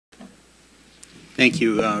Thank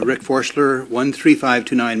you. Rick Forschler,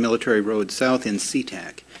 13529 Military Road South in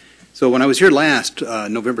SeaTac. So when I was here last,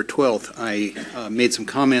 November 12th, I made some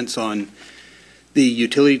comments on the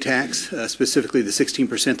utility tax, specifically the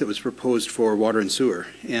 16% that was proposed for water and sewer.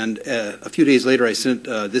 And a few days later, I sent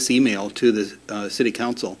this email to the City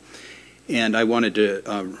Council, and I wanted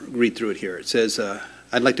to read through it here. It says,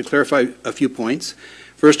 I'd like to clarify a few points.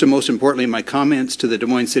 First and most importantly, my comments to the Des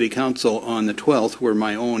Moines City Council on the 12th were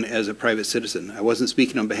my own as a private citizen. I wasn't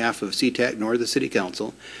speaking on behalf of SeaTac nor the City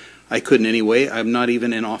Council. I couldn't anyway. I'm not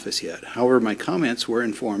even in office yet. However, my comments were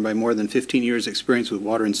informed by more than 15 years' experience with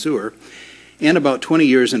water and sewer and about 20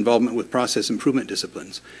 years' involvement with process improvement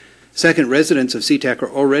disciplines. Second, residents of SeaTac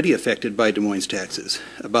are already affected by Des Moines taxes.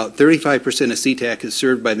 About 35% of SeaTac is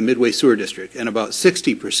served by the Midway Sewer District, and about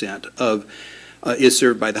 60% is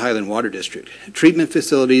served by the Highland Water District. Treatment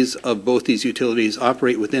facilities of both these utilities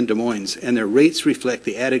operate within Des Moines, and their rates reflect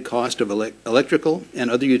the added cost of electrical and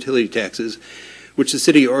other utility taxes, which the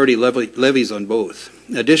city already levies on both.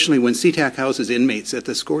 Additionally, when SeaTac houses inmates at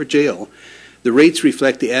the Score Jail, the rates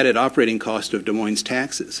reflect the added operating cost of Des Moines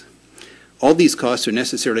taxes. All these costs are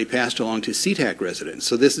necessarily passed along to SeaTac residents,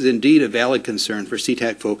 so this is indeed a valid concern for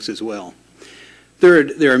SeaTac folks as well.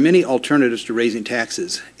 Third, there are many alternatives to raising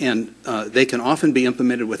taxes, and they can often be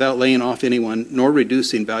implemented without laying off anyone nor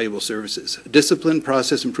reducing valuable services. Disciplined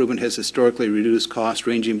process improvement has historically reduced costs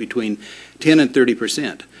ranging between 10 and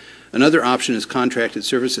 30%. Another option is contracted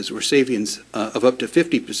services, where savings of up to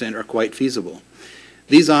 50% are quite feasible.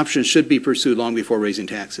 These options should be pursued long before raising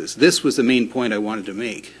taxes. This was the main point I wanted to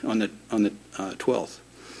make on the 12th.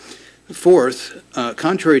 Fourth,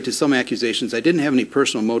 contrary to some accusations, I didn't have any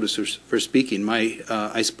personal motives for speaking.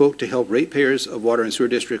 I spoke to help ratepayers of water and sewer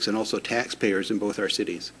districts and also taxpayers in both our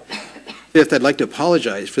cities. Fifth, I'd like to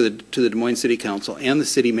apologize to the Des Moines City Council and the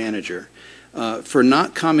city manager for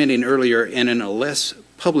not commenting earlier and in a less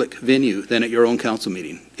public venue than at your own council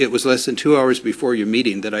meeting. It was less than 2 hours before your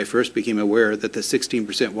meeting that I first became aware that the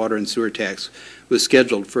 16% water and sewer tax was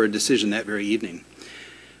scheduled for a decision that very evening.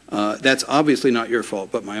 That's obviously not your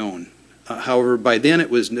fault, but my own. However, by then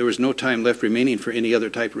there was no time left remaining for any other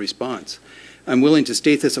type of response. I'm willing to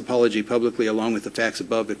state this apology publicly along with the facts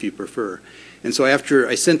above if you prefer. And so after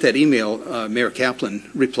I sent that email, Mayor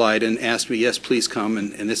Kaplan replied and asked me, yes, please come,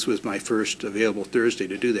 and this was my first available Thursday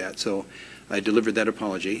to do that. So I delivered that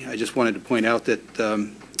apology. I just wanted to point out that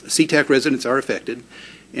SeaTac residents are affected,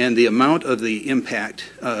 and the amount of the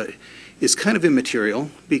impact is kind of immaterial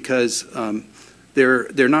because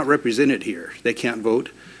they're not represented here. They can't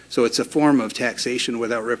vote. So it's a form of taxation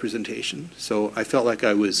without representation. So I felt like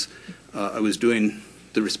I was doing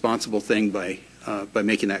the responsible thing by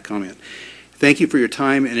making that comment. Thank you for your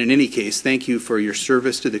time, and in any case, thank you for your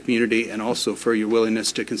service to the community and also for your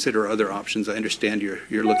willingness to consider other options. I understand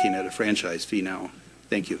you're looking at a franchise fee now.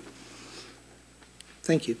 Thank you.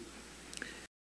 Thank you.